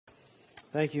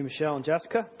Thank you, Michelle and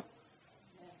Jessica.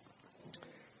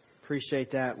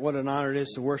 Appreciate that. What an honor it is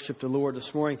to worship the Lord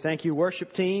this morning. Thank you,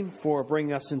 worship team, for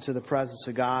bringing us into the presence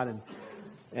of God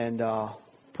and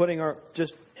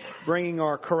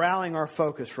corralling our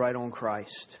focus right on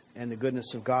Christ and the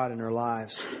goodness of God in our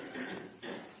lives.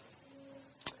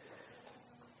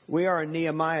 We are in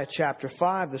Nehemiah chapter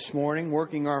 5 this morning,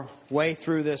 working our way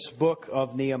through this book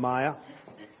of Nehemiah.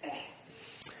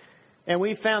 And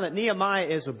we found that Nehemiah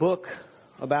is a book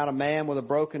about a man with a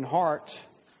broken heart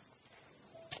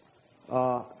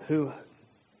who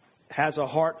has a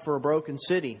heart for a broken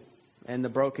city and the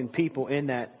broken people in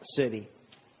that city.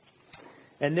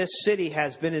 And this city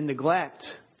has been in neglect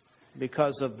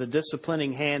because of the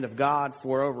disciplining hand of God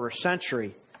for over a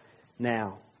century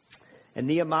now. And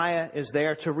Nehemiah is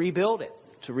there to rebuild it,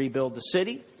 to rebuild the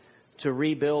city, to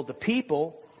rebuild the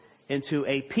people into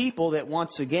a people that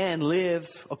once again live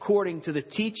according to the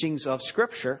teachings of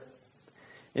Scripture,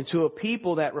 into a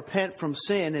people that repent from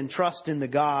sin and trust in the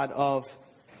God of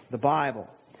the Bible.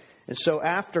 And so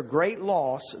after great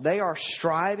loss, they are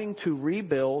striving to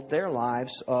rebuild their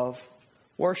lives of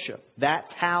worship. That's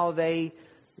how they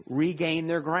regain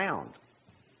their ground.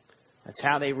 That's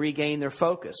how they regain their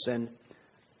focus. And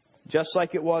just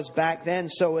like it was back then,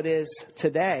 so it is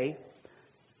today.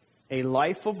 A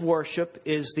life of worship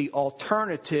is the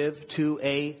alternative to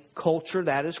a culture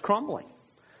that is crumbling,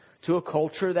 to a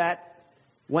culture that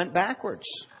went backwards.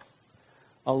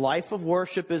 A life of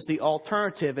worship is the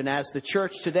alternative. And as the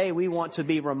church today, we want to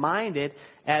be reminded,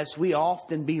 as we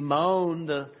often bemoan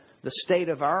the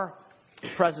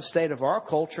present state of our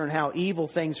culture and how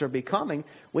evil things are becoming,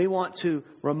 we want to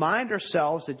remind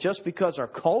ourselves that just because our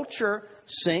culture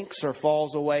sinks or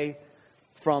falls away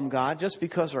from God, just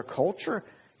because our culture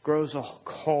grows a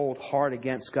cold heart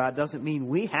against God, doesn't mean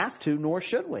we have to, nor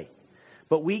should we.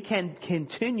 But we can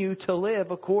continue to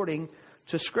live according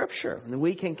to Scripture. And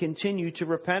we can continue to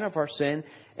repent of our sin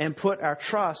and put our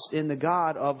trust in the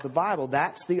God of the Bible.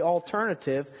 That's the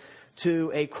alternative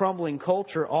to a crumbling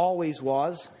culture, always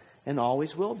was and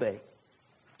always will be.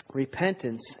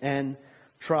 Repentance and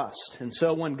trust. And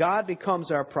so when God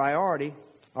becomes our priority,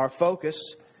 our focus,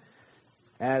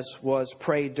 as was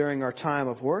prayed during our time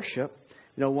of worship,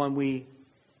 when we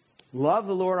love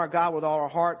the Lord our God with all our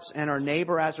hearts and our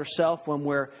neighbor as ourselves, when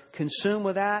we're consumed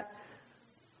with that,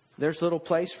 there's little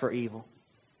place for evil.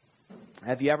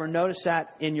 Have you ever noticed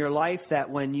that in your life, that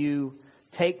when you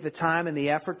take the time and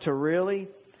the effort to really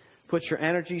put your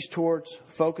energies towards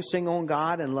focusing on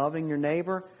God and loving your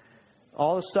neighbor,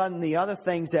 all of a sudden the other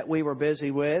things that we were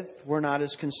busy with, we're not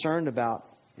as concerned about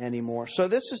anymore. So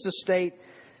this is the state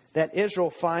that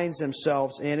Israel finds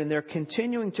themselves in, and they're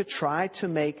continuing to try to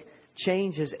make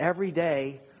changes every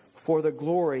day for the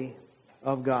glory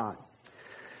of God.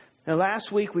 Now,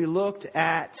 last week we looked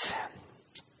at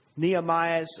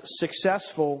Nehemiah's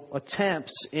successful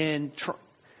attempts in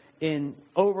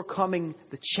overcoming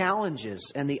the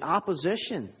challenges and the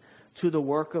opposition to the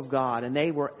work of God. And they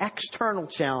were external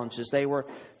challenges. They were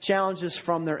challenges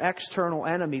from their external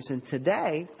enemies. And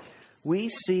today we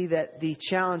see that the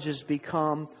challenges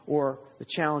come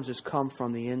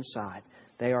from the inside.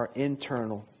 They are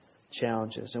internal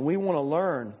challenges. And we want to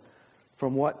learn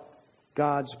from what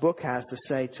God's book has to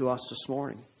say to us this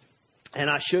morning. And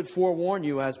I should forewarn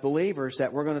you as believers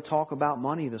that we're going to talk about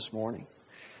money this morning.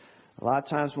 A lot of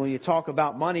times when you talk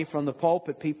about money from the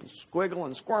pulpit, people squiggle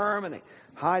and squirm and they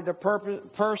hide their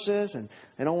purses and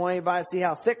they don't want anybody to see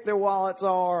how thick their wallets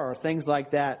are or things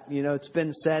like that. It's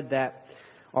been said that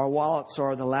our wallets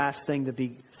are the last thing to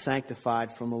be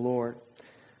sanctified from the Lord.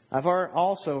 I've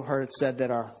also heard it said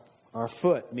that our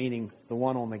foot, meaning the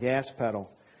one on the gas pedal,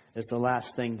 is the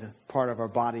last part of our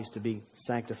bodies to be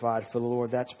sanctified for the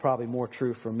Lord. That's probably more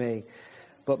true for me.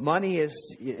 But money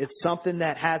it's something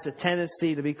that has a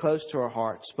tendency to be close to our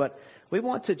hearts. But we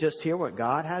want to just hear what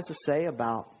God has to say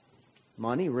about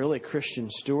money, really Christian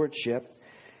stewardship.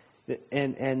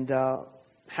 And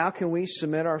how can we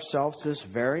submit ourselves to this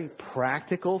very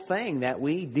practical thing that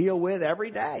we deal with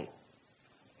every day?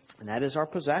 And that is our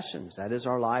possessions. That is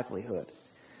our livelihood.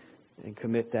 And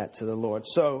commit that to the Lord.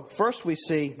 So first we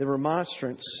see the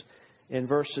remonstrance in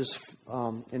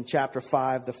in chapter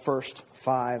 5, the first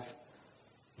 5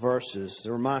 verses.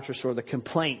 The remonstrance, or the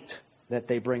complaint that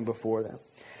they bring before them.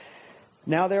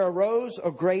 Now there arose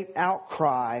a great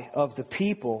outcry of the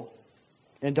people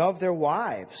and of their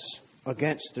wives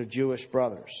against their Jewish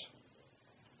brothers.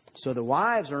 So the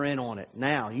wives are in on it.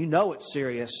 Now, you know it's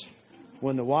serious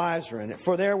when the wives are in it.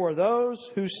 For there were those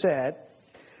who said,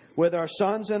 with our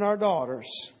sons and our daughters,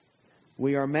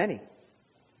 we are many.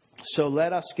 So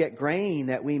let us get grain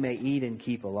that we may eat and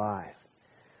keep alive.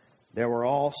 There were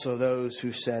also those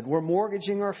who said, we're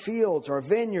mortgaging our fields, our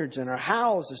vineyards, and our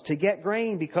houses to get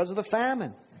grain because of the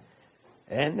famine.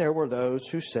 And there were those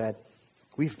who said,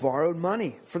 we've borrowed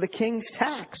money for the king's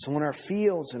tax on our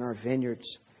fields and our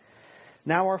vineyards.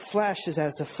 Now our flesh is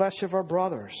as the flesh of our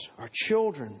brothers. Our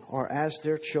children are as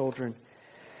their children.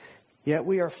 Yet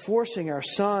we are forcing our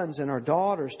sons and our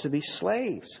daughters to be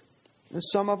slaves. And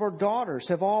some of our daughters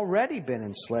have already been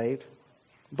enslaved.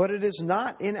 But it is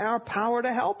not in our power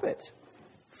to help it.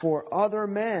 For other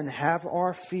men have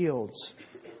our fields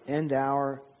and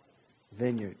our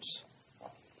vineyards.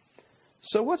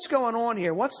 So what's going on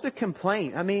here? What's the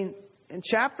complaint? I mean, in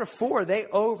chapter 4, they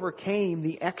overcame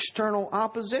the external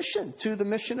opposition to the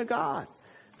mission of God.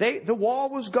 The wall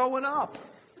was going up.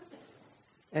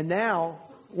 And now,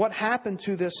 what happened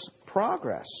to this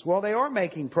progress? Well, they are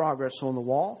making progress on the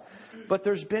wall. But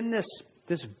there's been this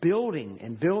building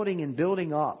and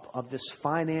building up of this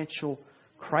financial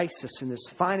crisis and this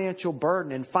financial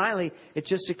burden. And finally, it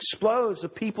just explodes. The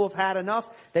people have had enough.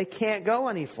 They can't go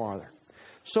any farther.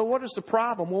 So what is the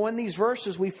problem? Well, in these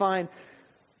verses, we find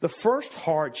the first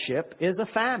hardship is a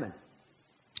famine.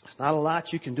 There's not a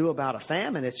lot you can do about a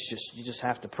famine. You just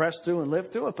have to press through and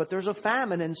live through it. But there's a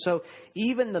famine. And so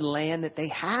even the land that they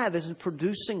have isn't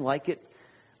producing like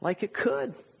it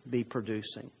could be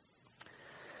producing.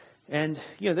 And,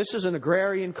 this is an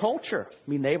agrarian culture. I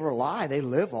mean, they rely, they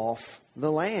live off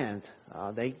the land.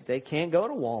 They can't go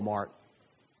to Walmart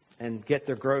and get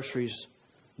their groceries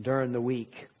during the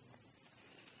week.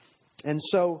 And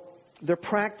so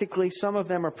some of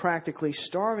them are practically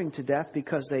starving to death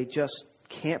because they just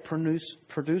can't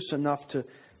produce enough to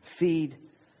feed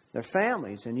their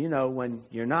families. And, when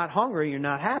you're not hungry, you're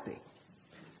not happy.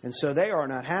 And so they are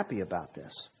not happy about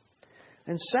this.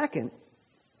 And second,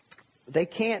 they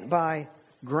can't buy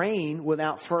grain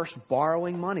without first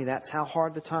borrowing money. That's how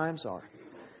hard the times are.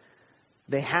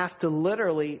 They have to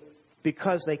literally,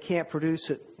 because they can't produce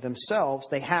it themselves,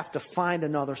 they have to find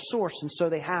another source. And so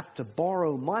they have to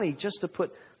borrow money just to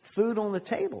put food on the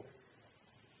table.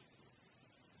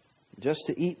 Just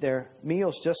to eat their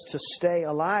meals, just to stay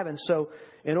alive. And so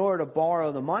in order to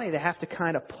borrow the money, they have to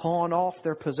kind of pawn off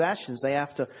their possessions. They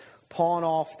have to pawn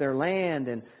off their land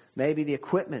and maybe the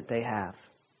equipment they have.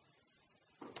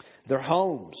 Their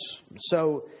homes.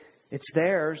 So it's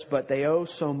theirs, but they owe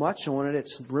so much on it,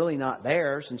 it's really not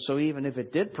theirs. And so even if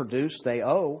it did produce, they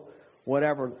owe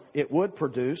whatever it would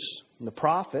produce, the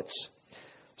profits.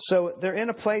 So they're in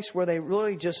a place where they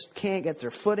really just can't get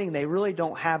their footing. They really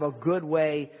don't have a good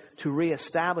way to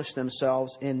reestablish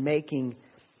themselves in making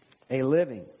a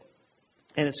living.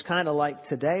 And it's kind of like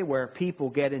today where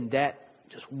people get in debt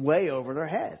just way over their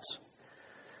heads.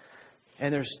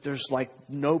 And there's like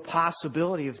no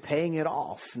possibility of paying it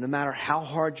off. No matter how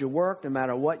hard you work, no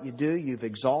matter what you do, you've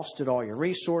exhausted all your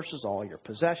resources, all your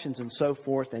possessions and so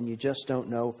forth, and you just don't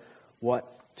know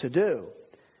what to do.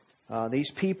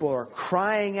 These people are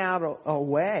crying out a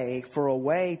way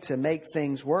to make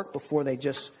things work before they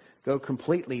just go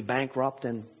completely bankrupt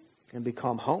and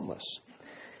become homeless.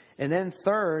 And then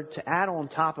third, to add on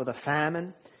top of the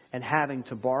famine and having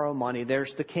to borrow money,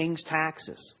 there's the king's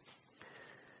taxes.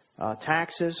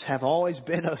 Taxes have always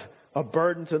been a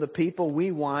burden to the people.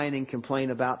 We whine and complain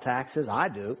about taxes. I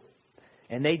do.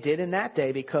 And they did in that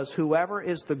day because whoever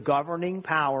is the governing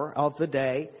power of the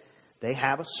day, they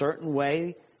have a certain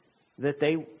way that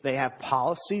they have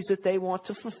policies that they want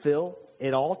to fulfill.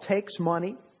 It all takes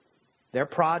money. Their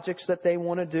projects that they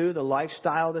want to do, the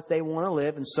lifestyle that they want to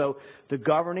live. And so the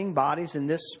governing bodies in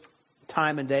this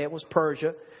time and day, it was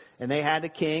Persia, and they had a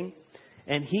king.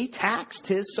 And he taxed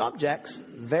his subjects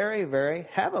very, very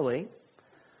heavily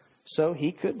so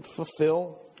he could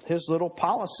fulfill his little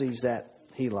policies that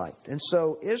he liked. And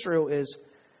so Israel is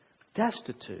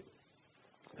destitute.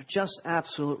 They're just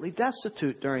absolutely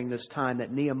destitute during this time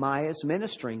that Nehemiah is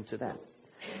ministering to them.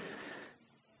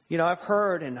 I've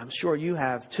heard, and I'm sure you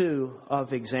have too,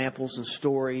 of examples and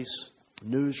stories,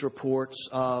 news reports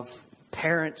of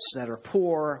parents that are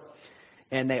poor,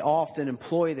 and they often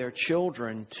employ their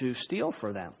children to steal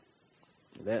for them.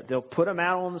 They'll put them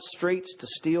out on the streets to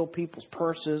steal people's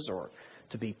purses or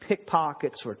to be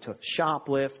pickpockets or to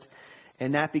shoplift.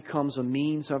 And that becomes a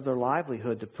means of their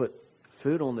livelihood to put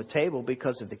food on the table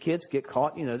because if the kids get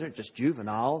caught, they're just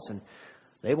juveniles and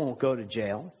they won't go to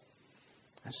jail.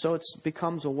 And so it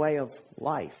becomes a way of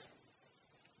life.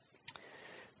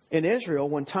 In Israel,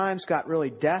 when times got really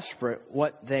desperate,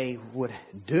 what they would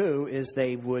do is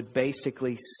they would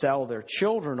basically sell their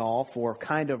children off or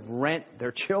kind of rent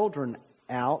their children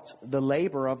out, the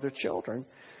labor of their children,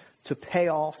 to pay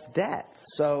off debt.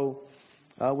 So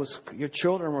your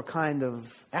children were kind of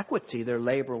equity. Their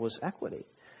labor was equity.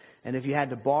 And if you had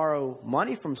to borrow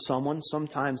money from someone,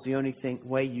 sometimes the only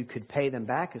way you could pay them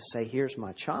back is say, here's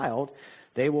my child.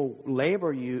 They will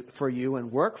labor for you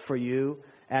and work for you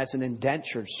as an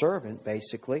indentured servant,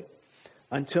 basically,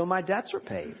 until my debts are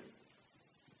paid.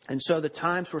 And so the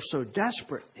times were so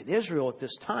desperate in Israel at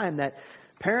this time that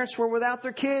parents were without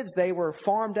their kids. They were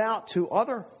farmed out to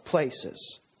other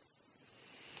places.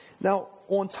 Now,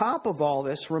 on top of all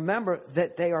this, remember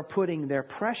that they are putting their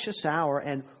precious hour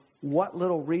and what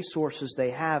little resources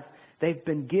they have, they've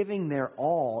been giving their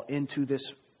all into this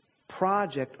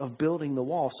project of building the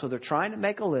wall. So they're trying to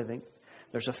make a living.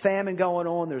 There's a famine going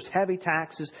on. There's heavy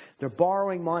taxes. They're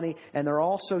borrowing money. And they're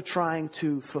also trying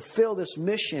to fulfill this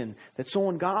mission that's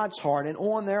on God's heart and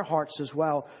on their hearts as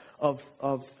well of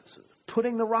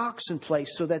putting the rocks in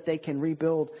place so that they can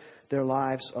rebuild their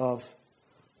lives of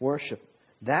worship.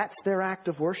 That's their act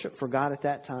of worship for God at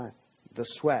that time. The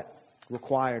sweat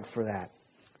required for that.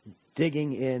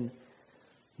 Digging in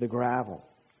the gravel.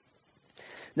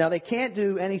 Now, they can't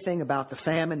do anything about the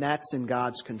famine. That's in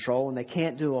God's control. And they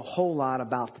can't do a whole lot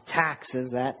about the taxes.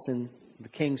 That's in the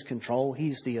king's control.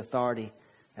 He's the authority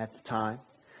at the time.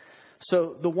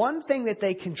 So the one thing that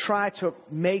they can try to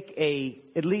make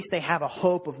at least they have a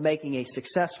hope of making a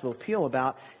successful appeal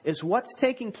about, is what's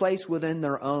taking place within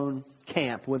their own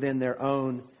camp, within their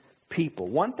own people.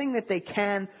 One thing that they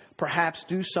can perhaps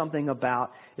do something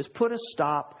about is put a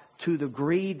stop to the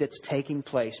greed that's taking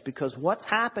place. Because what's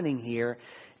happening here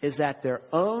is that their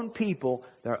own people,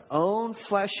 their own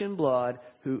flesh and blood,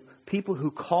 people who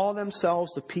call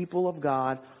themselves the people of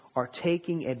God, are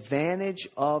taking advantage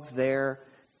of their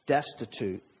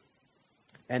destitute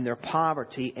and their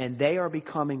poverty, and they are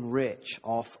becoming rich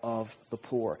off of the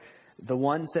poor. The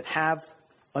ones that have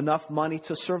enough money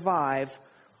to survive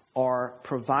are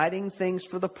providing things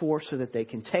for the poor so that they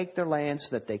can take their land, so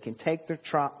that they can take their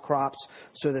crops,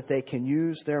 so that they can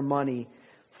use their money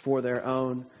for their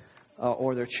own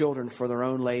or their children for their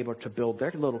own labor to build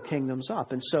their little kingdoms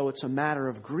up. And so it's a matter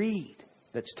of greed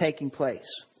that's taking place.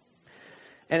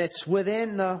 And it's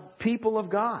within the people of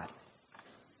God.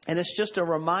 And it's just a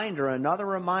reminder, another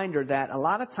reminder, that a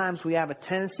lot of times we have a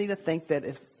tendency to think that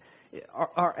if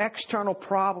our external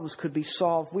problems could be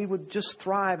solved, we would just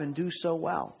thrive and do so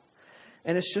well.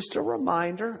 And it's just a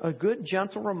reminder, a good,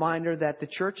 gentle reminder, that the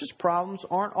church's problems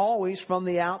aren't always from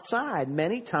the outside.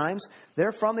 Many times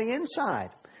they're from the inside.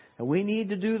 And we need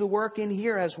to do the work in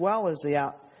here as well as the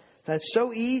out. It's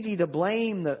so easy to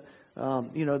blame the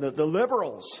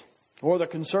liberals or the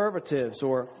conservatives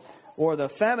or the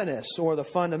feminists or the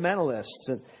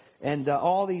fundamentalists and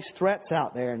all these threats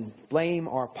out there, and blame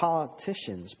our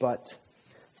politicians. But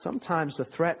sometimes the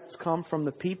threats come from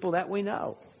the people that we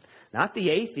know. Not the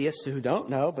atheists who don't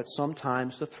know, but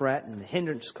sometimes the threat and the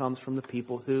hindrance comes from the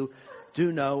people who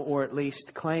do know, or at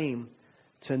least claim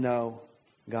to know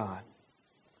God.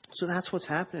 So that's what's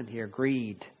happening here.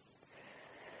 Greed.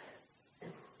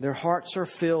 Their hearts are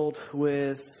filled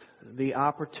with the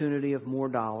opportunity of more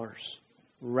dollars,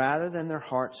 rather than their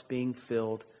hearts being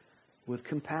filled with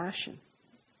compassion,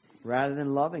 rather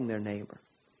than loving their neighbor.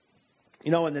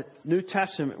 You know, in the New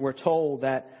Testament, we're told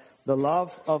that the love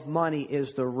of money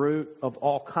is the root of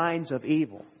all kinds of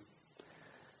evil.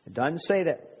 It doesn't say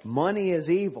that money is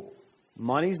evil.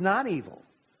 Money's not evil.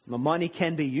 The money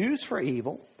can be used for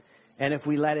evil. And if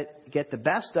we let it get the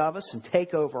best of us and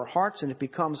take over our hearts and it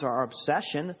becomes our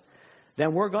obsession,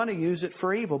 then we're going to use it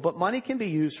for evil. But money can be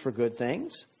used for good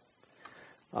things.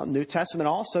 New Testament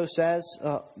also says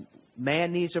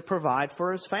man needs to provide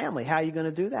for his family. How are you going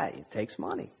to do that? It takes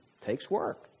money. It takes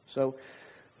work. So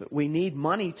we need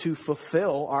money to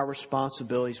fulfill our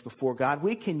responsibilities before God.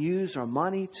 We can use our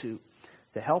money to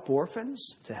help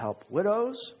orphans, to help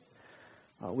widows.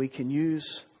 We can use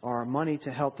our money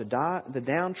to help the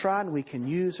downtrodden. We can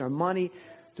use our money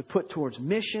to put towards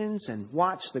missions and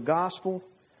watch the gospel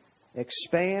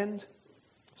expand.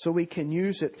 So we can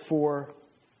use it for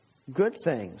good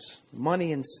things.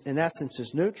 Money, in essence,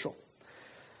 is neutral.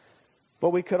 But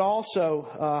we could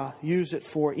also use it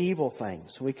for evil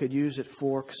things. We could use it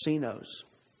for casinos.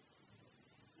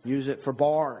 Use it for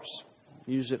bars.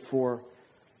 Use it for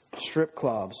strip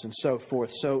clubs and so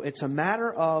forth. So it's a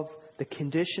matter of the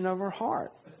condition of our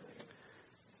heart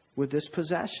with this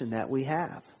possession that we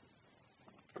have.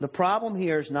 The problem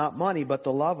here is not money, but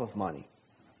the love of money.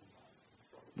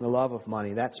 The love of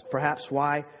money. That's perhaps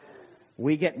why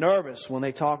we get nervous when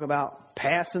they talk about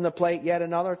passing the plate yet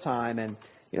another time. And,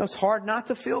 it's hard not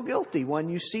to feel guilty when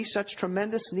you see such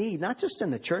tremendous need, not just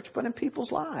in the church, but in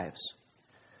people's lives.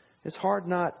 It's hard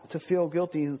not to feel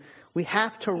guilty. We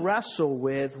have to wrestle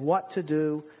with what to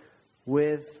do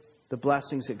with the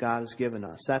blessings that God has given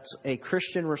us. That's a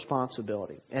Christian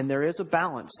responsibility. And there is a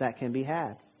balance that can be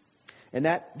had. And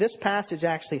this passage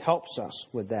actually helps us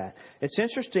with that. It's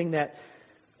interesting that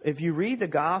if you read the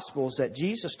Gospels, that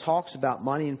Jesus talks about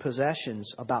money and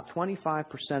possessions about 25%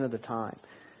 of the time.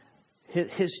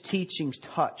 His teachings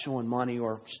touch on money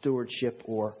or stewardship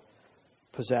or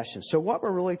possession. So what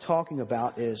we're really talking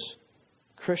about is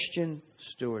Christian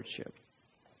stewardship.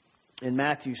 In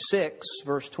Matthew 6,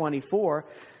 verse 24,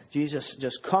 Jesus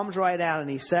just comes right out and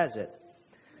He says it.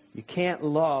 You can't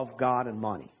love God and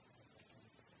money.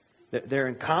 They're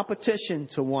in competition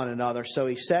to one another, so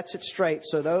He sets it straight.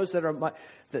 So those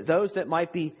that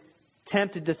might be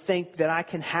tempted to think that I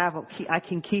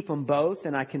can keep them both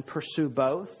and I can pursue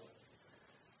both.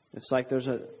 It's like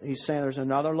He's saying there's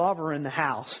another lover in the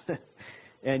house,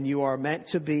 and you are meant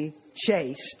to be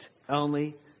chaste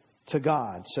only to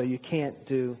God. So you can't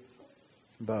do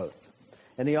both.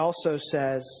 And He also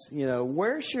says,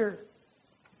 where's your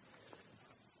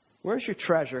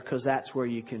treasure? Because that's where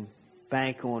you can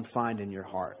bank on finding your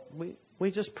heart.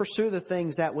 We just pursue the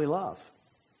things that we love.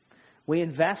 We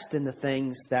invest in the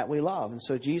things that we love. And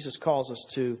so Jesus calls us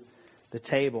to the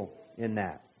table in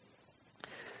that.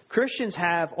 Christians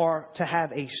are to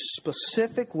have a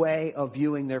specific way of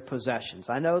viewing their possessions.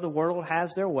 I know the world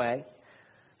has their way.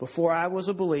 Before I was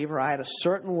a believer, I had a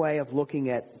certain way of looking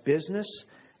at business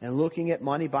and looking at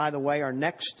money. By the way, our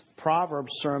next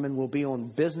Proverbs sermon will be on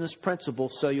business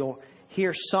principles, so you'll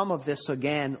hear some of this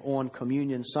again on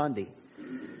Communion Sunday.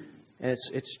 And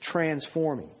it's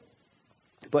transforming.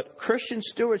 But Christian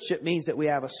stewardship means that we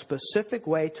have a specific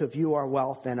way to view our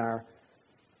wealth and our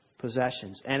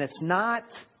possessions. And it's not...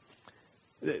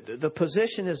 The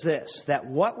position is this, that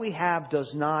what we have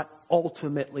does not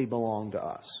ultimately belong to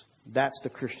us. That's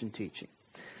the Christian teaching.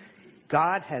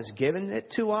 God has given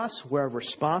it to us. We're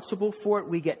responsible for it.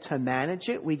 We get to manage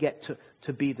it. We get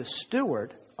to be the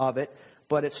steward of it.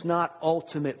 But it's not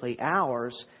ultimately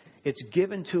ours. It's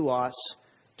given to us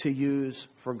to use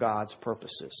for God's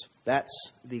purposes.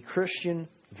 That's the Christian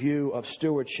view of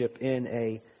stewardship in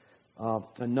a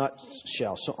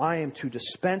nutshell. So I am to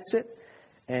dispense it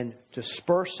and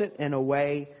disperse it in a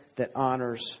way that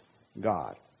honors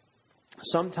God.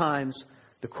 Sometimes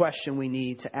the question we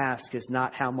need to ask is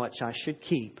not how much I should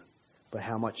keep, but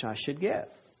how much I should give.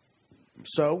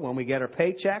 So when we get our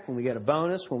paycheck, when we get a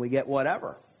bonus, when we get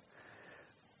whatever,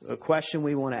 the question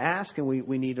we want to ask and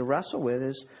we need to wrestle with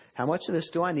is, how much of this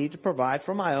do I need to provide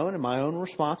for my own and my own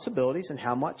responsibilities, and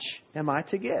how much am I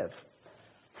to give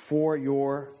for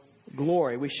your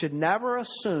glory? We should never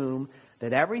assume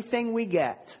that everything we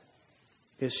get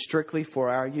is strictly for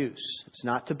our use. It's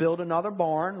not to build another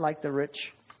barn like the rich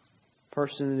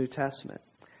person in the New Testament.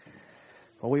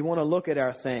 But we want to look at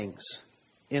our things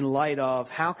in light of,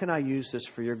 how can I use this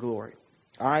for your glory?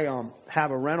 I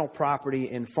have a rental property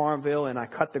in Farmville, and I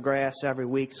cut the grass every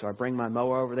week, so I bring my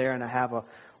mower over there, and I have a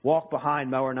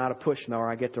walk-behind mower, not a push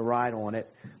mower. I get to ride on it,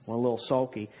 on a little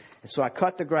sulky. And so I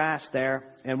cut the grass there,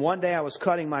 and one day I was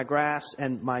cutting my grass,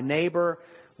 and my neighbor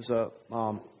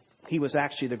he was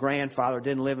actually the grandfather,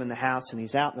 didn't live in the house, and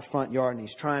he's out in the front yard, and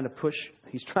he's trying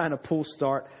to pull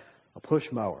start a push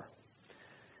mower.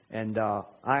 And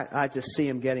I just see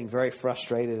him getting very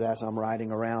frustrated as I'm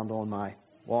riding around on my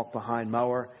walk-behind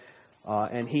mower.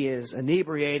 And he is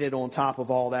inebriated on top of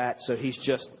all that, so he's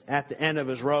just at the end of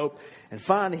his rope. And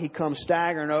finally he comes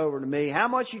staggering over to me. How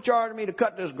much you charging me to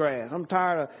cut this grass? I'm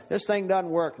tired of this thing doesn't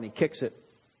work. And he kicks it.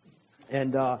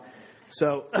 And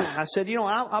so I said,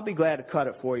 I'll be glad to cut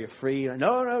it for you free.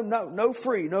 No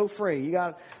free. You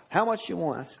got how much you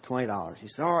want? I said $20. He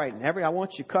said, all right. And I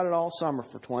want you to cut it all summer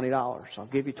for $20. I'll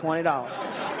give you $20.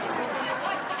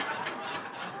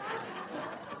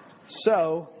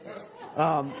 So,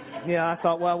 I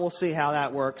thought, well, we'll see how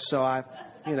that works. So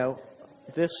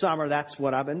this summer that's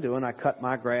what I've been doing. I cut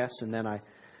my grass and then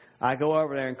I go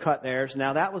over there and cut theirs.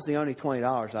 Now that was the only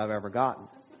 $20 I've ever gotten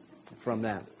from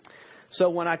them. So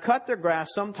when I cut their grass,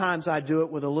 sometimes I do it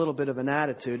with a little bit of an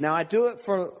attitude. Now I do it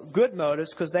for good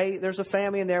motives because there's a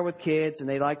family in there with kids and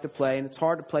they like to play, and it's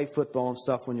hard to play football and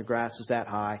stuff when your grass is that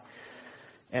high.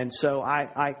 And so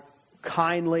I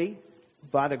kindly,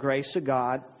 by the grace of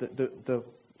God, the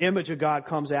image of God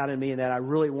comes out in me, and that I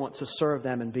really want to serve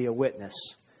them and be a witness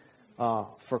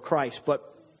for Christ.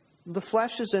 But the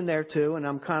flesh is in there too, and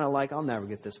I'm kind of like, I'll never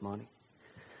get this money.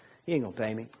 He ain't going to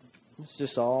pay me. It's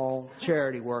just all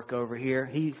charity work over here.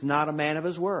 He's not a man of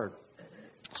his word.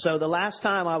 So the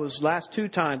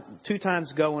two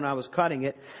times ago when I was cutting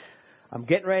it, I'm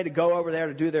getting ready to go over there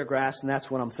to do their grass, and that's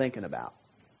what I'm thinking about.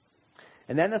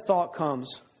 And then the thought comes,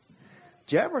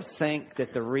 do you ever think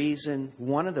that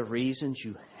one of the reasons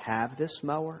you have this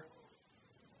mower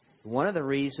one of the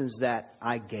reasons that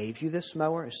I gave you this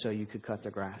mower is so you could cut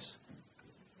the grass.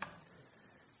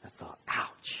 I thought, ouch.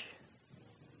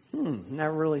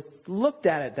 Never really looked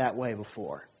at it that way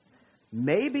before.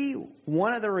 Maybe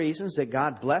one of the reasons that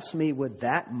God blessed me with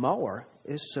that mower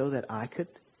is so that I could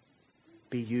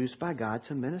be used by God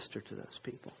to minister to those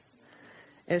people.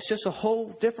 And it's just a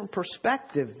whole different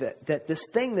perspective that this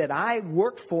thing that I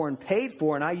worked for and paid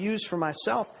for and I used for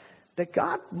myself, that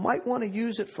God might want to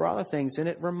use it for other things. And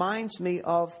it reminds me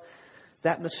of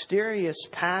that mysterious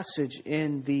passage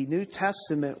in the New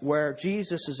Testament where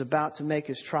Jesus is about to make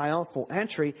his triumphal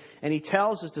entry, and he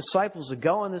tells his disciples to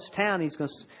go in this town.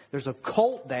 There's a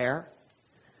colt there,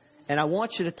 and I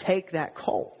want you to take that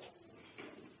colt.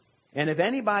 And if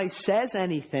anybody says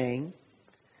anything,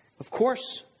 of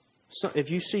course,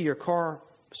 if you see your car,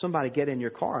 somebody get in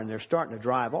your car and they're starting to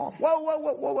drive off. Whoa,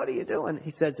 what are you doing?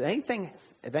 He says,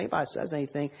 if anybody says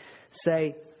anything,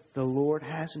 say, the Lord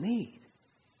has need.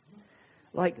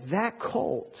 Like that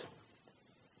colt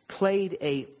played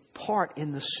a part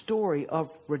in the story of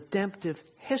redemptive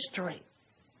history.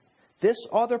 This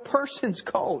other person's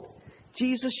colt,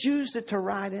 Jesus used it to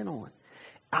ride in on.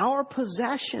 Our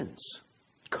possessions,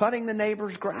 cutting the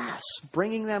neighbor's grass,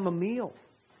 bringing them a meal,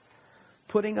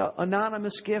 putting an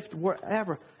anonymous gift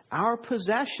wherever. Our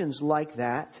possessions like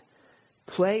that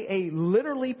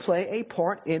literally play a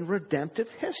part in redemptive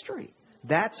history.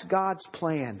 That's God's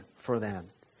plan for them.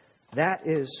 That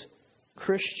is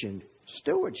Christian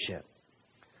stewardship.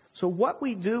 So what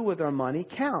we do with our money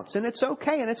counts. And it's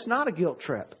okay, and it's not a guilt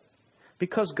trip.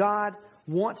 Because God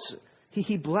wants,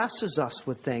 He blesses us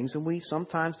with things. And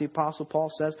sometimes, the Apostle Paul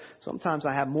says, sometimes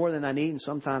I have more than I need, and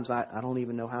sometimes I don't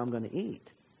even know how I'm going to eat.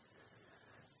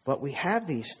 But we have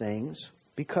these things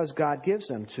because God gives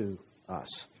them to us.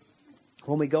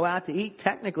 When we go out to eat,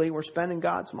 technically we're spending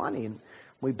God's money. And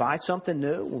we buy something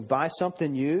new, we buy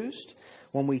something used.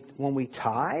 When we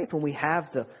tithe, when we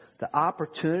have the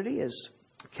opportunity, as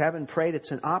Kevin prayed, it's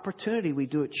an opportunity. We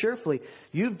do it cheerfully.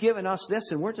 You've given us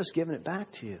this, and we're just giving it back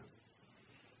to you.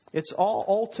 It's all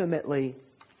ultimately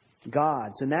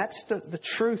God's. And that's the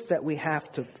truth that we have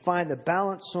to find a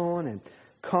balance on and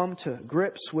come to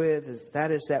grips with.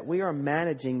 That is that we are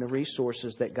managing the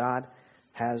resources that God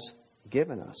has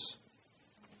given us.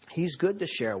 He's good to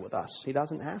share with us. He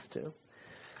doesn't have to.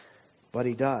 But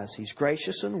He does. He's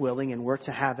gracious and willing, and we're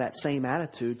to have that same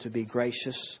attitude, to be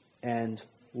gracious and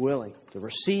willing. To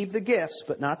receive the gifts,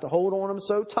 but not to hold on to them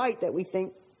so tight that we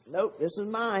think, nope, this is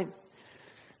mine.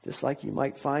 Just like you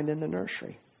might find in the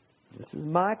nursery. This is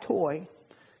my toy,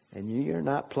 and you're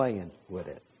not playing with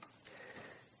it.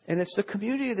 And it's the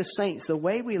community of the saints. The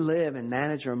way we live and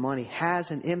manage our money has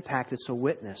an impact. It's a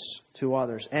witness to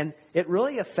others. And it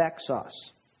really affects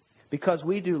us. Because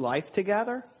we do life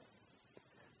together,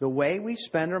 the way we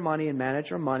spend our money and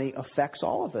manage our money affects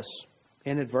all of us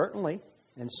inadvertently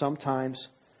and sometimes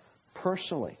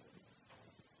personally.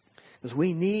 Because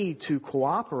we need to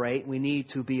cooperate, we need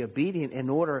to be obedient in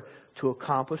order to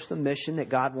accomplish the mission that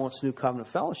God wants New Covenant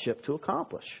Fellowship to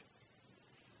accomplish.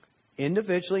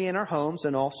 Individually in our homes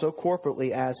and also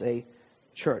corporately as a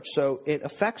church. So it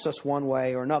affects us one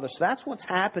way or another. So that's what's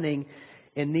happening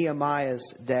in Nehemiah's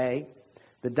day.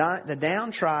 The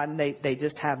downtrodden, they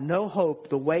just have no hope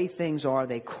the way things are.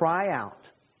 They cry out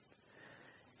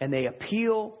and they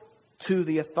appeal to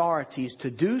the authorities to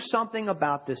do something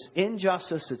about this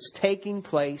injustice that's taking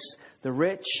place. The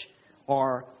rich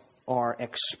are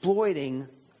exploiting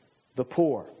the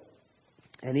poor.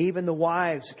 And even the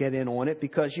wives get in on it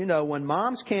because, when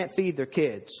moms can't feed their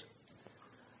kids,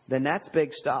 then that's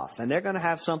big stuff. And they're going to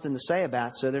have something to say about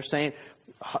it. So they're saying,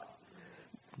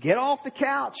 get off the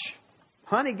couch.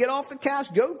 Honey, get off the couch.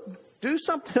 Go do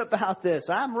something about this.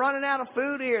 I'm running out of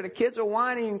food here. The kids are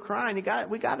whining and crying.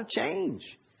 We got to change.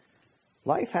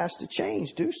 Life has to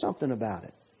change. Do something about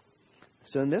it.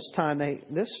 So in this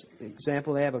this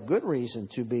example, they have a good reason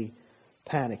to be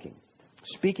panicking,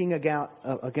 speaking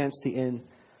against the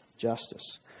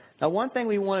injustice. Now, one thing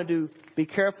we want to be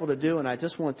careful to do, and I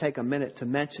just want to take a minute to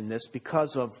mention this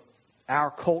because of our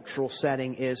cultural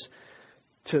setting, is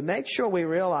to make sure we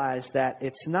realize that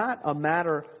it's not a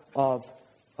matter of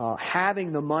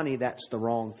having the money that's the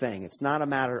wrong thing. It's not a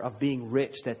matter of being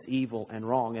rich that's evil and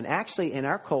wrong. And actually, in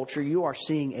our culture, you are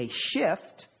seeing a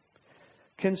shift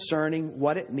concerning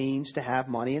what it means to have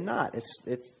money and not.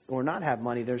 Or not have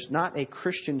money. There's not a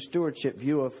Christian stewardship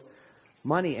view of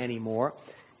money anymore.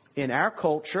 In our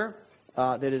culture,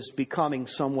 that is becoming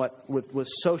somewhat with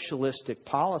socialistic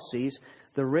policies,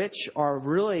 the rich are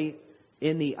really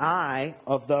in the eye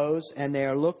of those, and they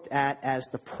are looked at as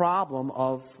the problem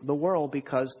of the world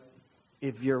because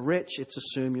if you're rich, it's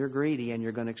assumed you're greedy and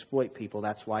you're going to exploit people.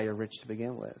 That's why you're rich to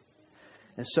begin with.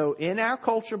 And so in our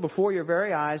culture, before your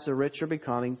very eyes, the rich are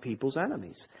becoming people's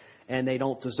enemies. And they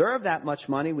don't deserve that much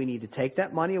money. We need to take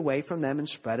that money away from them and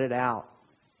spread it out.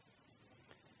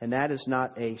 And that is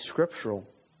not a scriptural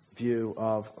view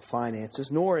of finances,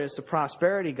 nor is the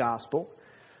prosperity gospel,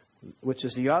 which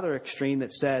is the other extreme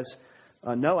that says,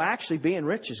 no, actually being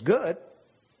rich is good.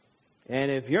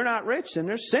 And if you're not rich, then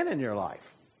there's sin in your life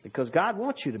because God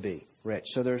wants you to be rich.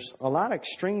 So there's a lot of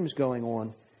extremes going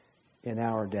on in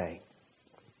our day.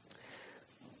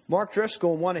 Mark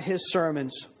Driscoll, in one of his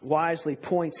sermons, wisely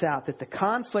points out that the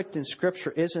conflict in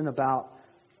Scripture isn't about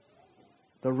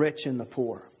the rich and the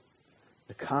poor.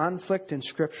 The conflict in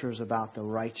Scripture is about the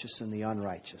righteous and the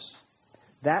unrighteous.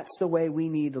 That's the way we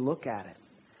need to look at it.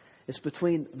 It's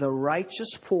between the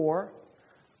righteous poor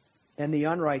and the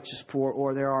unrighteous poor,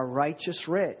 or there are righteous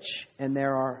rich and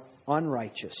there are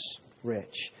unrighteous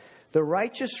rich. The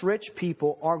righteous rich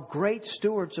people are great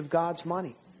stewards of God's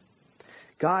money.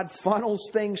 God funnels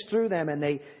things through them and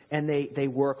they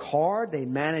work hard, they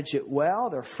manage it well,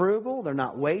 they're frugal, they're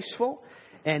not wasteful,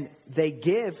 and they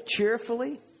give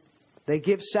cheerfully, they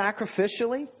give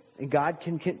sacrificially, and God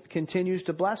continues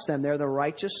to bless them. They're the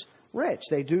righteous rich.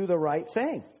 They do the right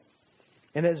thing.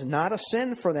 And it is not a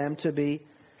sin for them to be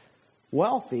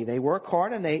wealthy. They work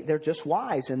hard and they're just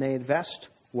wise and they invest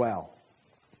well.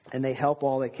 And they help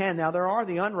all they can. Now there are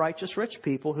the unrighteous rich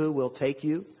people who will take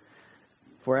you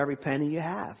for every penny you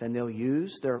have. And they'll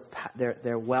use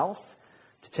their wealth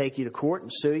to take you to court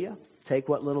and sue you. Take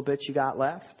what little bit you got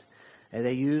left. And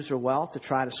they use their wealth to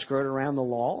try to skirt around the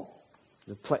law.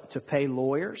 To pay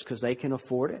lawyers because they can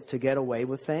afford it. To get away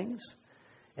with things.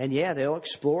 And yeah, they'll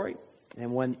exploit.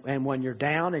 And when you're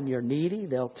down and you're needy,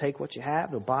 they'll take what you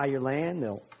have. They'll buy your land.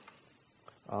 They'll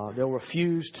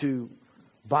refuse to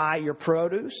buy your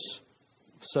produce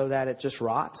so that it just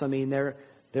rots. I mean, there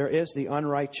is the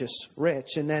unrighteous rich.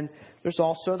 And then there's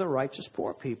also the righteous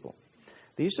poor people.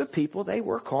 These are people, they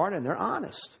work hard and they're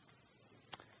honest.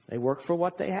 They work for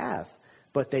what they have.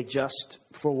 But they just,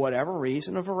 for whatever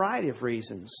reason, a variety of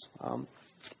reasons,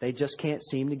 they just can't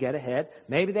seem to get ahead.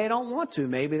 Maybe they don't want to.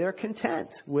 Maybe they're content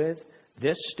with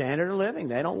this standard of living.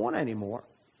 They don't want any more.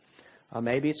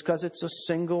 Maybe it's because it's a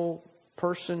single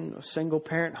person, a single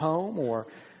parent home, or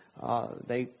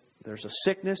there's a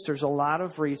sickness. There's a lot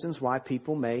of reasons why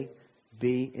people may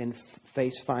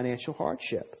face financial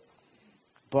hardship.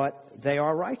 But they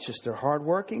are righteous. They're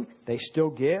hardworking. They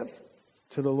still give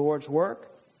to the Lord's work.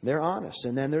 They're honest.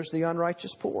 And then there's the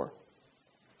unrighteous poor.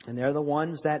 And they're the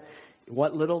ones that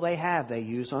what little they have, they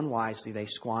use unwisely. They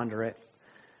squander it.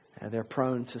 They're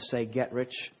prone to, say,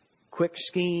 get-rich-quick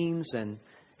schemes, and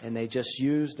they just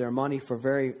use their money for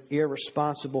very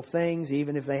irresponsible things.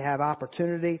 Even if they have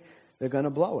opportunity, they're going to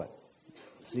blow it.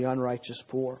 It's the unrighteous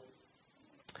poor.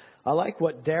 I like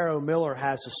what Darrow Miller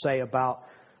has to say about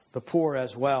the poor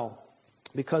as well,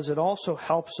 because it also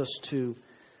helps us to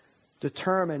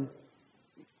determine.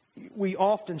 We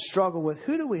often struggle with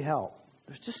who do we help?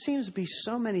 There just seems to be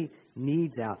so many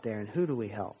needs out there, and who do we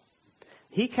help?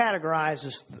 He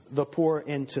categorizes the poor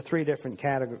into three different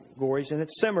categories, and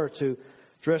it's similar to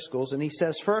Driscoll's. And he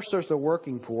says, first, there's the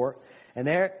working poor, and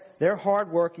they're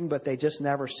hardworking, but they just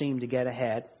never seem to get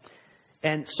ahead.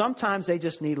 And sometimes they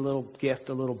just need a little gift,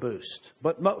 a little boost.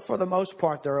 But for the most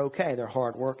part, they're okay. They're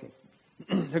hardworking.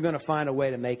 They're going to find a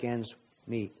way to make ends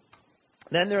meet.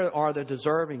 Then there are the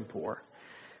deserving poor.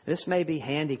 This may be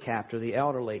handicapped or the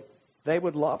elderly. They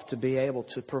would love to be able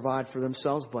to provide for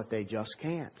themselves, but they just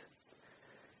can't.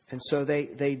 And so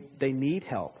they need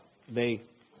help. They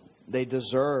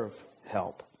deserve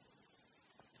help.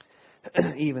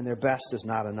 Even their best is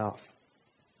not enough.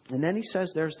 And then he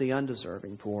says there's the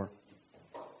undeserving poor.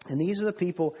 And these are the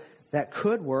people that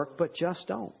could work but just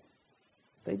don't.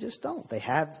 They just don't. They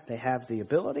have the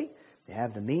ability, they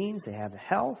have the means, they have the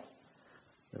health,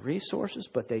 the resources,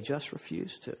 but they just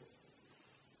refuse to.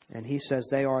 And he says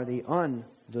they are the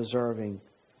undeserving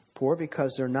poor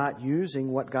because they're not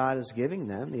using what God is giving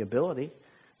them, the ability.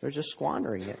 They're just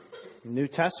squandering it. The New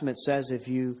Testament says if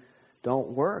you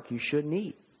don't work, you shouldn't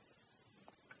eat.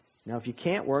 Now, if you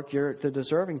can't work, you're the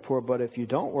deserving poor, but if you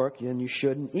don't work, then you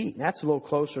shouldn't eat. And that's a little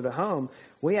closer to home.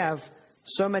 We have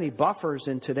so many buffers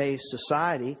in today's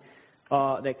society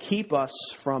that keep us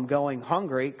from going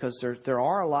hungry because there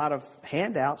are a lot of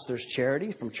handouts. There's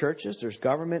charity from churches. There's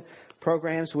government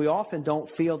programs. We often don't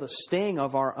feel the sting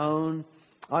of our own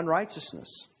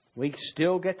unrighteousness. We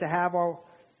still get to have our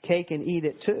cake and eat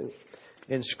it too.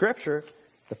 In Scripture,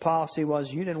 the policy was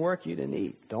you didn't work, you didn't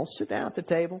eat. Don't sit down at the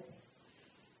table.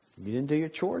 You didn't do your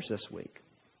chores this week.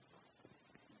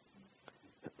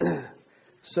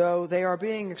 So they are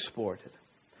being exploited.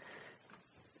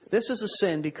 This is a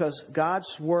sin because God's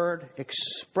Word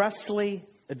expressly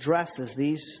addresses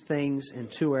these things in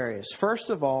two areas. First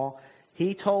of all,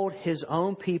 He told His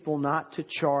own people not to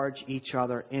charge each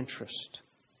other interest.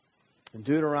 In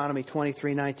Deuteronomy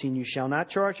 23:19, you shall not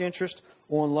charge interest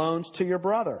on loans to your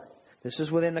brother. This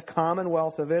is within the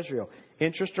commonwealth of Israel.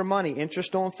 Interest or money,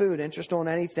 interest on food, interest on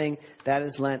anything that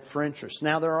is lent for interest.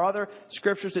 Now, there are other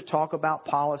scriptures that talk about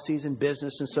policies and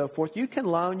business and so forth. You can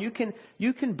loan, you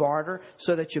can barter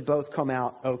so that you both come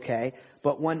out okay.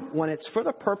 But when it's for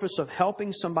the purpose of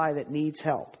helping somebody that needs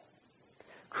help,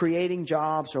 creating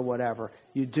jobs or whatever,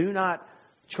 you do not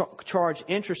charge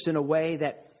interest in a way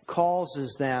that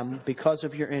causes them, because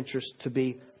of your interest, to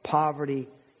be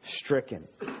poverty-stricken.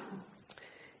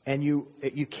 And you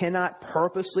cannot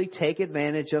purposely take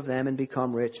advantage of them and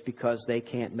become rich because they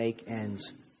can't make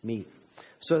ends meet.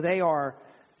 So they are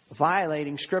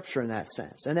violating Scripture in that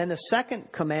sense. And then the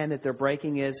second command that they're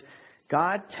breaking is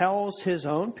God tells His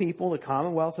own people, the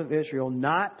commonwealth of Israel,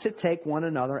 not to take one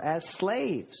another as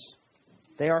slaves.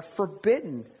 They are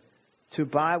forbidden to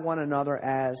buy one another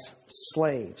as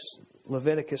slaves.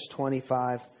 Leviticus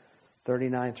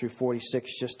 25:39 through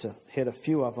 46, just to hit a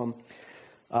few of them.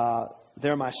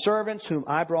 They're my servants whom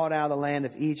I brought out of the land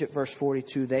of Egypt, verse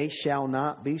 42. They shall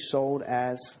not be sold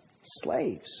as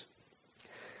slaves.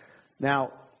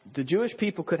 Now, the Jewish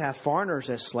people could have foreigners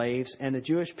as slaves, and the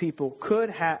Jewish people could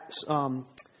have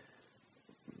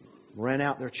rent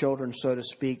out their children, so to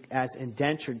speak, as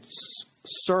indentured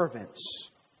servants.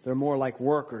 They're more like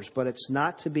workers, but it's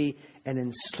not to be an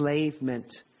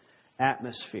enslavement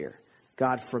atmosphere.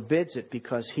 God forbids it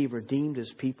because He redeemed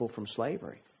His people from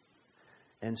slavery.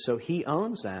 And so He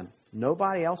owns them.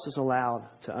 Nobody else is allowed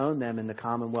to own them in the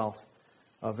commonwealth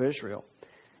of Israel.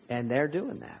 And they're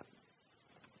doing that.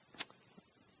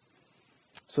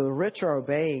 So the rich are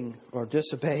obeying or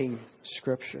disobeying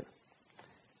Scripture.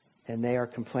 And they are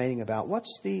complaining about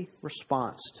what's the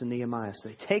response to Nehemiah. So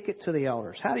they take it to the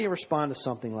elders. How do you respond to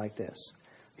something like this?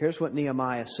 Here's what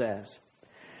Nehemiah says.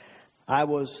 I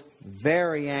was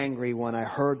very angry when I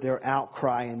heard their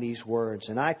outcry in these words,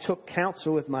 and I took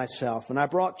counsel with myself, and I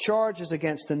brought charges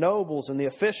against the nobles and the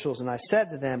officials, and I said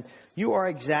to them, you are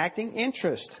exacting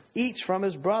interest, each from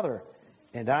his brother.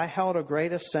 And I held a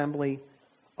great assembly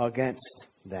against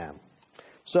them.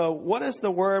 So what is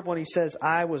the word when he says,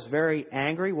 I was very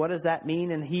angry? What does that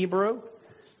mean in Hebrew?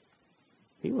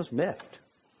 He was miffed.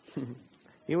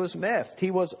 He was miffed.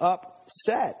 He was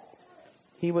upset.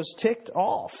 He was ticked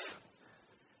off.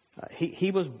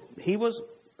 He was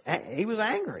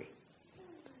angry.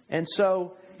 And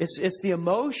so it's the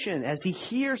emotion as he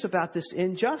hears about this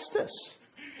injustice.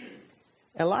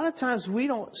 And a lot of times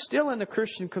still in the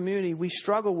Christian community, we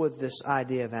struggle with this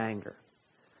idea of anger.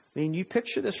 I mean, you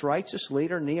picture this righteous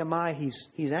leader, Nehemiah,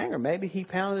 he's angry. Maybe he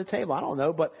pounded the table. I don't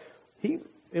know. But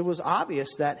it was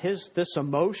obvious that this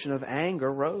emotion of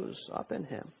anger rose up in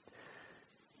him.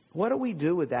 What do we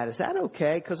do with that? Is that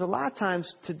okay? Because a lot of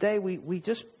times today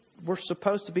we're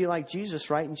supposed to be like Jesus,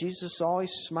 right? And Jesus is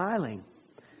always smiling.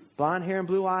 Blonde hair and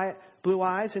blue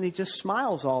eyes, and He just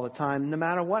smiles all the time, no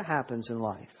matter what happens in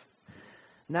life.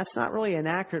 And that's not really an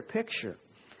accurate picture.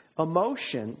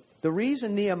 Emotion, the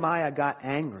reason Nehemiah got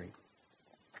angry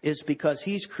is because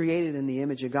he's created in the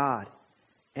image of God.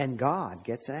 And God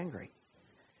gets angry.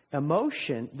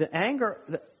 Emotion,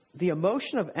 the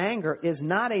emotion of anger is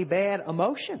not a bad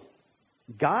emotion.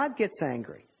 God gets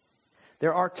angry.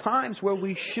 There are times where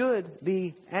we should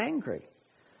be angry.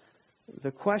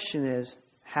 The question is,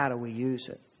 how do we use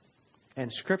it?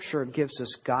 And Scripture gives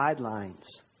us guidelines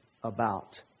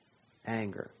about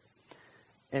anger.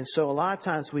 And so a lot of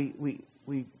times we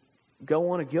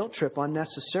go on a guilt trip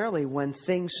unnecessarily when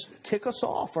things tick us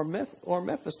off or miff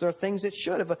us. There are things that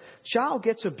should. If a child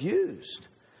gets abused,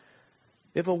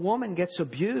 if a woman gets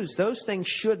abused, those things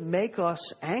should make us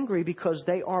angry because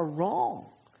they are wrong.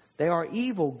 They are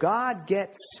evil. God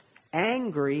gets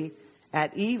angry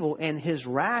at evil, and His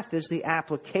wrath is the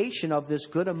application of this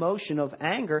good emotion of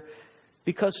anger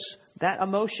because that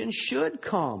emotion should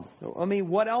come. I mean,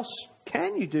 what else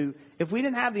can you do? If we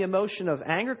didn't have the emotion of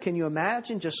anger, can you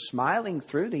imagine just smiling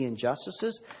through the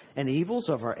injustices and evils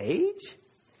of our age?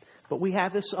 But we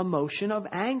have this emotion of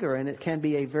anger, and it can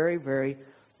be a very, very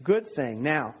good thing.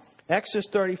 Now, Exodus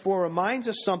 34 reminds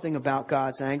us something about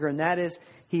God's anger, and that is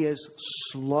He is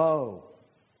slow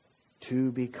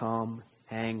to become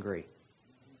angry.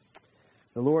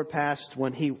 The Lord passed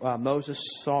when Moses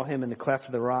saw Him in the cleft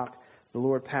of the rock. The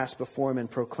Lord passed before him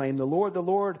and proclaimed, the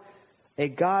Lord, a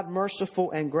God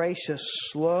merciful and gracious,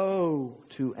 slow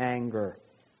to anger,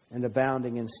 and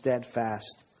abounding in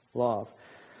steadfast love.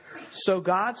 So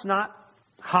God's not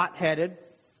hot-headed.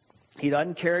 He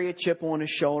doesn't carry a chip on his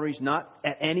shoulder. He's not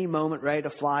at any moment ready to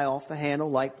fly off the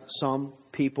handle like some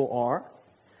people are.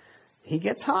 He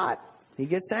gets hot. He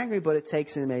gets angry, but it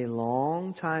takes him a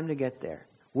long time to get there.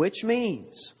 Which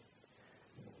means,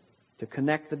 to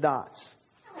connect the dots,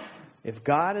 if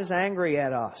God is angry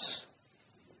at us,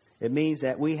 it means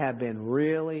that we have been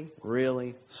really,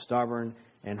 really stubborn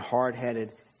and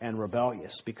hard-headed and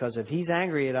rebellious. Because if He's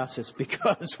angry at us, it's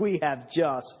because we have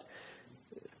just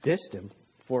dissed Him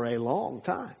for a long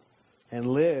time and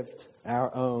lived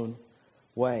our own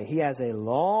way. He has a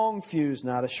long fuse,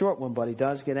 not a short one, but He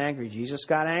does get angry. Jesus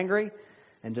got angry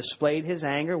and displayed His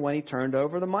anger when He turned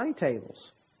over the money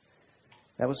tables.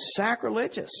 That was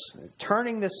sacrilegious,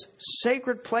 turning this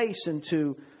sacred place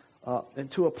into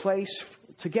a place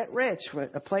to get rich,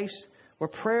 a place where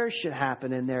prayers should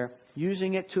happen, and they're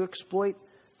using it to exploit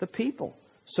the people.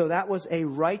 So that was a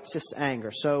righteous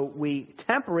anger. So we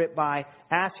temper it by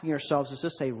asking ourselves, is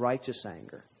this a righteous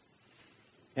anger?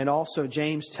 And also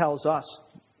James tells us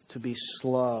to be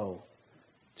slow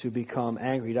to become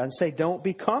angry. He doesn't say don't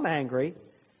become angry.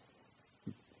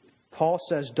 Paul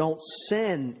says don't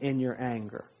sin in your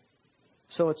anger.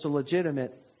 So it's a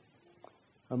legitimate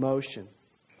emotion.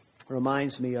 It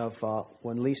reminds me of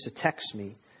when Lisa texts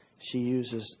me. She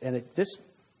uses, and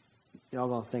y'all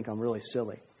going to think I'm really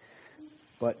silly.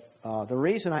 But the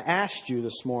reason I asked you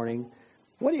this morning,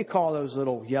 what do you call those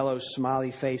little yellow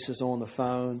smiley faces on the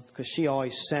phone? Because she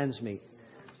always sends me.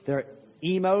 They're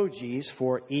emojis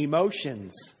for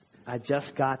emotions. I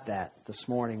just got that this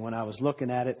morning when I was looking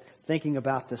at it, thinking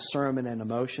about the sermon and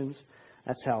emotions.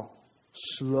 That's how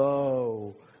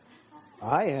slow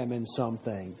I am in some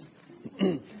things.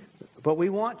 But we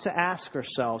want to ask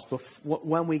ourselves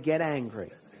when we get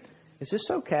angry, is this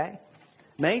okay?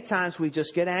 Many times we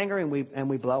just get angry and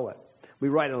we blow it. We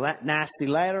write a nasty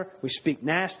letter. We speak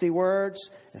nasty words.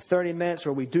 In 30 minutes,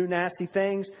 or we do nasty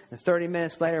things. And 30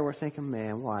 minutes later, we're thinking,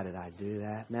 man, why did I do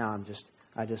that? Now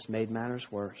I just made matters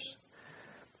worse.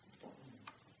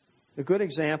 A good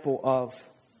example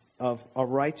of a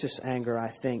righteous anger,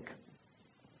 I think,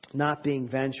 not being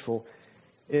vengeful,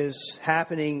 is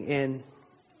happening in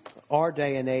our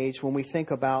day and age when we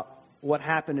think about what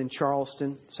happened in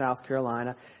Charleston, South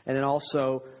Carolina, and then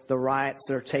also the riots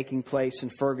that are taking place in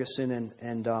Ferguson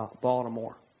and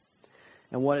Baltimore.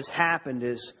 And what has happened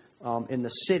is in the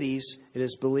cities, it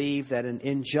is believed that an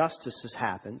injustice has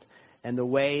happened. And the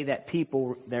way that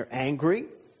they're angry,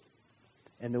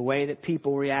 and the way that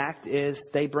people react is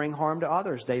they bring harm to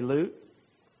others. They loot.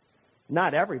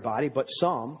 Not everybody, but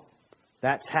some.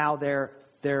 That's how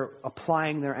they're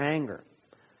applying their anger.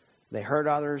 They hurt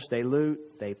others, they loot,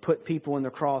 they put people in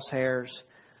their crosshairs,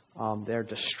 they're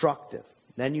destructive.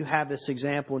 Then you have this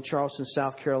example in Charleston,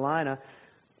 South Carolina,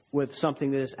 with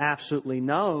something that is absolutely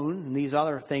known. And these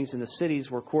other things in the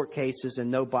cities were court cases and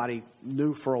nobody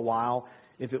knew for a while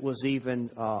if it was even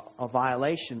a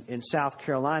violation. In South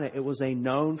Carolina, it was a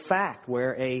known fact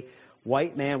where a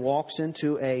white man walks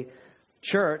into a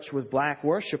church with black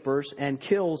worshipers and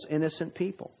kills innocent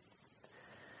people.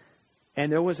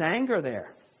 And there was anger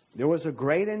there. There was a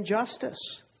great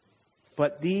injustice.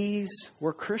 But these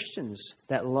were Christians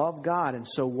that loved God. And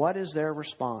so what is their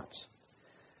response?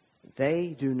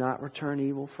 They do not return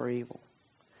evil for evil.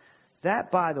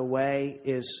 That, by the way,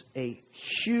 is a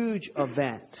huge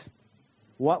event.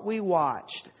 What we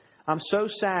watched. I'm so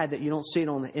sad that you don't see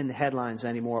it in the headlines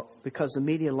anymore because the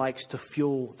media likes to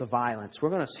fuel the violence. We're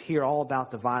going to hear all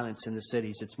about the violence in the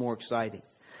cities. It's more exciting.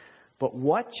 But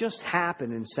what just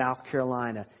happened in South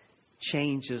Carolina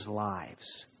changes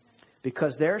lives.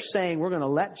 Because they're saying we're going to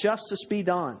let justice be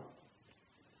done,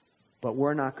 but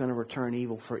we're not going to return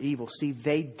evil for evil. See,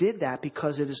 they did that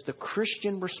because it is the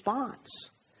Christian response.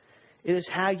 It is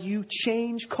how you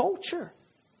change culture.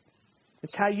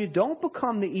 It's how you don't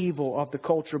become the evil of the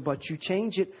culture, but you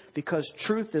change it because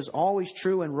truth is always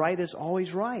true and right is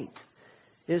always right.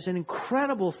 It is an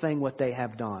incredible thing what they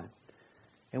have done.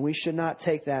 And we should not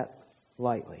take that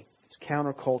lightly. It's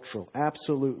countercultural.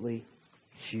 Absolutely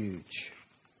huge.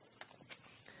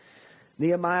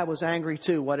 Nehemiah was angry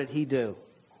too. What did he do?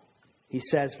 He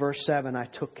says, verse 7, I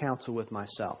took counsel with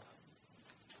myself.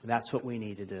 That's what we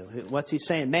need to do. What's he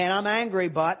saying? Man, I'm angry,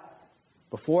 but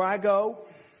before I go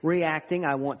reacting,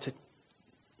 I want to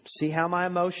see how my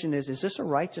emotion is. Is this a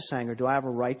righteous anger? Do I have a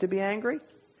right to be angry?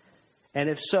 And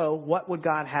if so, what would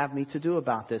God have me to do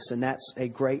about this? And that's a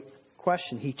great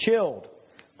question. He chilled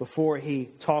before he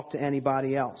talked to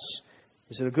anybody else.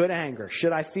 Is it a good anger?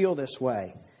 Should I feel this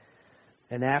way?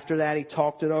 And after that, he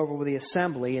talked it over with the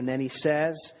assembly. And then he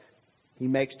says, he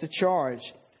makes the charge,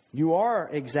 you are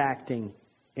exacting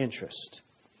interest.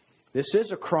 This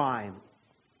is a crime.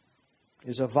 It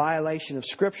is a violation of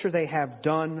Scripture. They have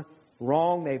done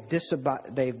wrong.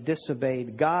 They've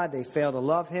disobeyed God. They fail to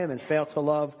love Him and fail to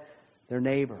love their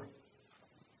neighbor.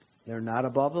 They're not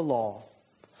above the law.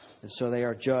 And so they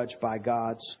are judged by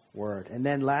God's Word. And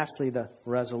then lastly, the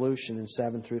resolution in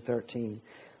 7 through 13.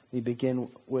 We begin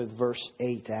with verse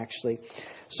 8, actually.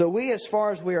 So we, as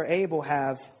far as we are able,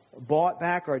 have bought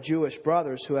back our Jewish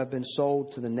brothers who have been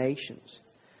sold to the nations.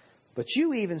 But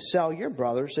you even sell your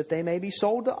brothers that they may be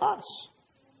sold to us.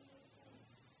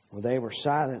 Well, they were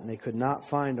silent and they could not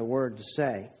find a word to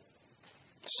say.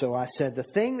 So I said, the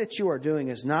thing that you are doing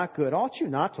is not good. Ought you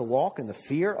not to walk in the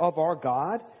fear of our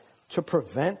God to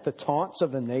prevent the taunts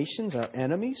of the nations, our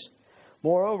enemies?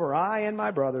 Moreover, I and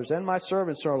my brothers and my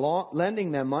servants are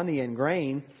lending them money and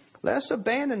grain. Let us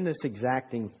abandon this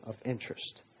exacting of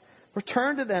interest.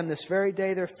 Return to them this very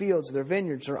day their fields, their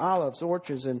vineyards, their olives,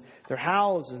 orchards, and their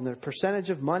houses, and their percentage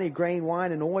of money, grain,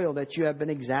 wine, and oil that you have been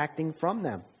exacting from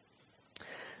them.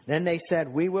 Then they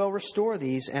said, we will restore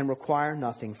these and require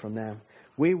nothing from them.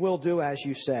 We will do as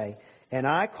you say. And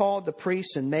I called the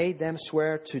priests and made them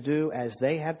swear to do as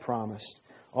they had promised.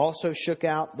 Also shook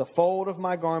out the fold of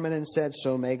my garment and said,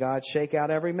 so may God shake out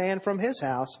every man from his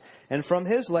house and from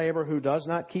his labor who does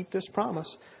not keep this promise.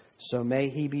 So may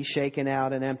he be shaken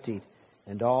out and emptied.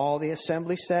 And all the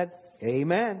assembly said,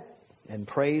 Amen, and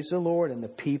praised the Lord. And the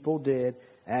people did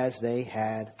as they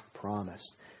had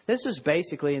promised. This is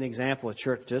basically an example of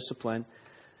church discipline.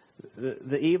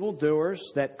 The evildoers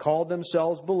that called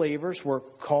themselves believers were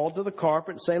called to the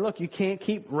carpet and say, look, you can't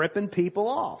keep ripping people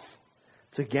off.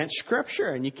 It's against Scripture.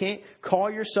 And you can't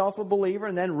call yourself a believer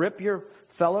and then rip your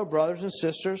fellow brothers and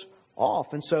sisters off.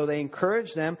 And so they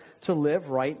encouraged them to live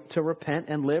right, to repent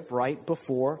and live right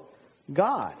before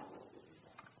God.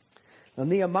 Now,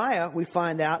 Nehemiah, we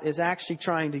find out, is actually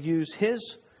trying to use his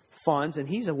funds, and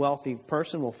he's a wealthy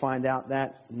person. We'll find out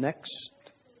that next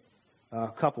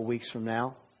couple weeks from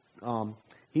now.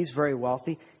 He's very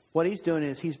wealthy. What he's doing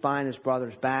is he's buying his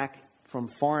brothers back from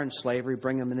foreign slavery,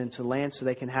 bringing them into land so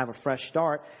they can have a fresh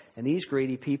start. And these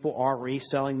greedy people are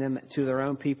reselling them to their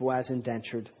own people as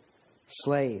indentured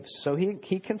slaves. So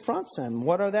he confronts them.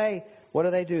 What are they? What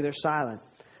do they do? They're silent.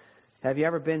 Have you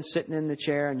ever been sitting in the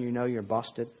chair and you know you're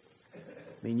busted?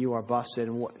 I mean, you are busted,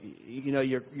 and you know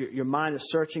your mind is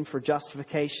searching for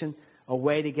justification, a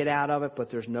way to get out of it,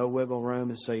 but there's no wiggle room,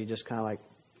 and so you just kind of like,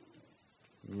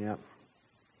 yep,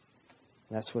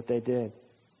 that's what they did.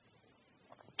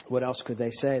 What else could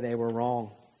they say? They were wrong.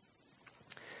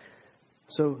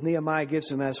 So Nehemiah gives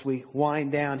them, as we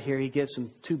wind down here, he gives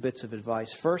them two bits of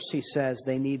advice. First, he says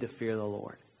they need to fear the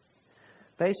Lord.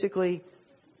 Basically,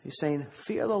 he's saying,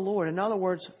 fear the Lord. In other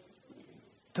words,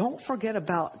 don't forget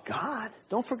about God.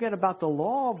 Don't forget about the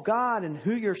law of God and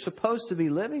who you're supposed to be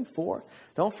living for.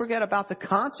 Don't forget about the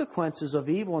consequences of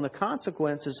evil and the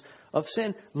consequences of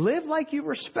sin. Live like you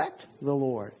respect the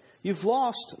Lord. You've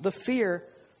lost the fear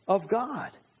of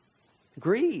God.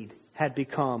 Greed had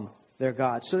become their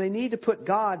God. So they need to put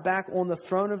God back on the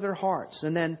throne of their hearts.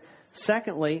 And then,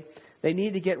 secondly, they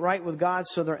need to get right with God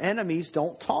so their enemies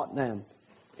don't taunt them.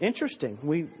 Interesting.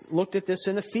 We looked at this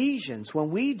in Ephesians.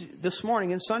 This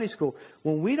morning in Sunday school,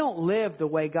 when we don't live the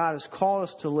way God has called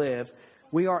us to live,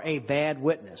 we are a bad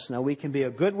witness. Now, we can be a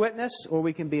good witness or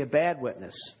we can be a bad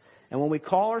witness. And when we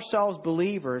call ourselves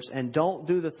believers and don't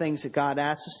do the things that God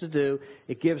asks us to do,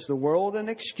 it gives the world an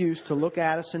excuse to look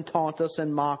at us and taunt us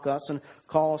and mock us and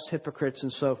call us hypocrites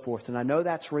and so forth. And I know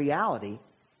that's reality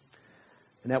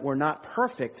and that we're not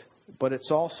perfect, but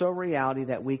it's also reality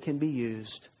that we can be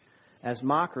used as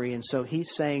mockery. And so he's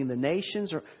saying the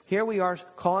nations are, here we are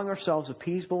calling ourselves a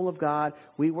people of God.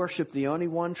 We worship the only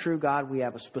one true God. We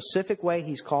have a specific way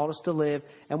He's called us to live,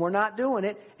 and we're not doing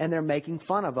it, and they're making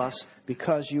fun of us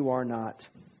because you are not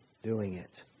doing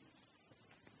it.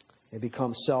 They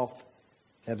become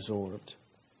self-absorbed.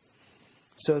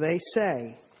 So they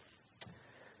say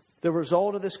the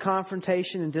result of this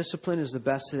confrontation and discipline is the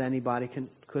best that anybody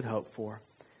could hope for.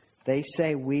 They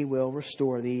say, we will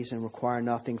restore these and require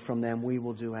nothing from them. We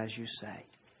will do as you say.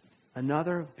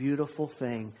 Another beautiful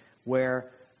thing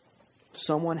where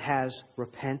someone has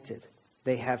repented.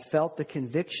 They have felt the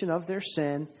conviction of their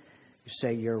sin. You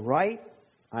say, you're right,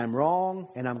 I'm wrong,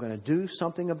 and I'm going to do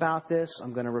something about this.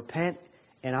 I'm going to repent,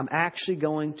 and I'm actually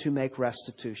going to make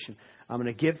restitution. I'm going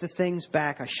to give the things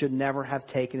back I should never have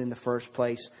taken in the first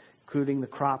place, including the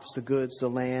crops, the goods, the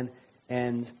land,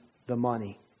 and the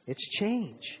money. It's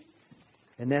change.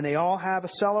 And then they all have a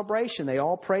celebration. They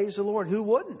all praise the Lord. Who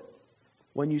wouldn't?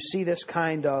 When you see this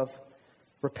kind of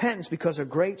repentance, because a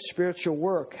great spiritual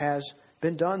work has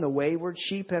been done. The wayward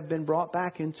sheep have been brought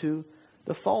back into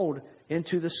the fold.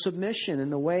 into the submission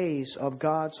and the ways of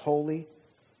God's holy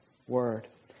word.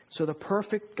 So the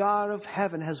perfect God of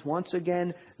heaven has once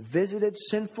again visited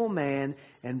sinful man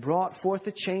and brought forth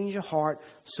a change of heart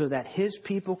so that His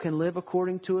people can live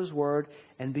according to His word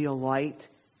and be a light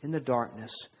in the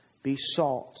darkness, be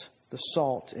salt, the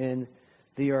salt in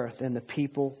the earth, and the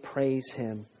people praise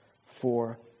Him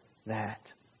for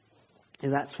that.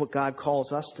 And that's what God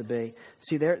calls us to be.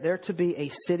 See, they're to be a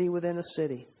city within a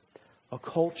city, a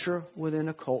culture within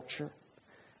a culture.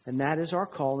 And that is our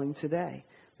calling today.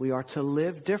 We are to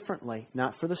live differently,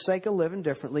 not for the sake of living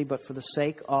differently, but for the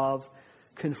sake of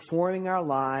conforming our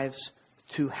lives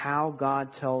to how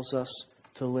God tells us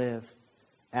to live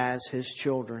as His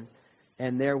children.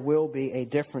 And there will be a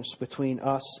difference between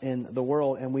us and the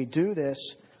world. And we do this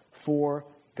for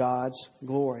God's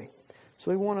glory.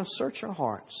 So we want to search our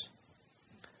hearts.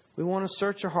 We want to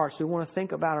search our hearts. We want to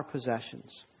think about our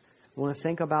possessions. We want to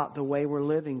think about the way we're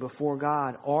living before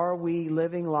God. Are we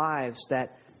living lives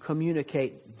that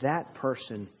communicate that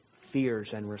person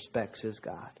fears and respects his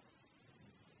God?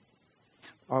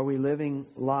 Are we living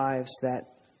lives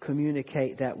that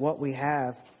communicate that what we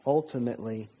have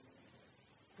ultimately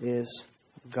is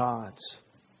God's?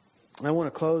 And I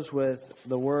want to close with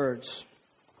the words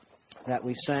that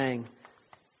we sang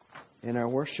in our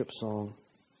worship song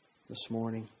this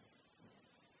morning.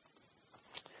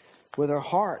 With our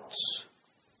hearts,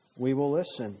 we will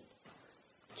listen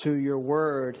to your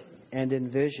word and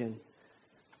envision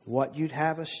what you'd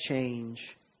have us change,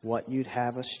 what you'd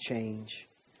have us change.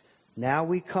 Now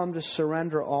we come to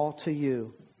surrender all to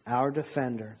you, our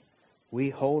defender. We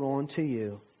hold on to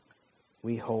you.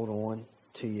 We hold on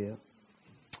to you.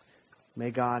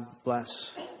 May God bless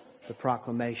the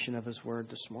proclamation of His word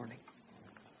this morning.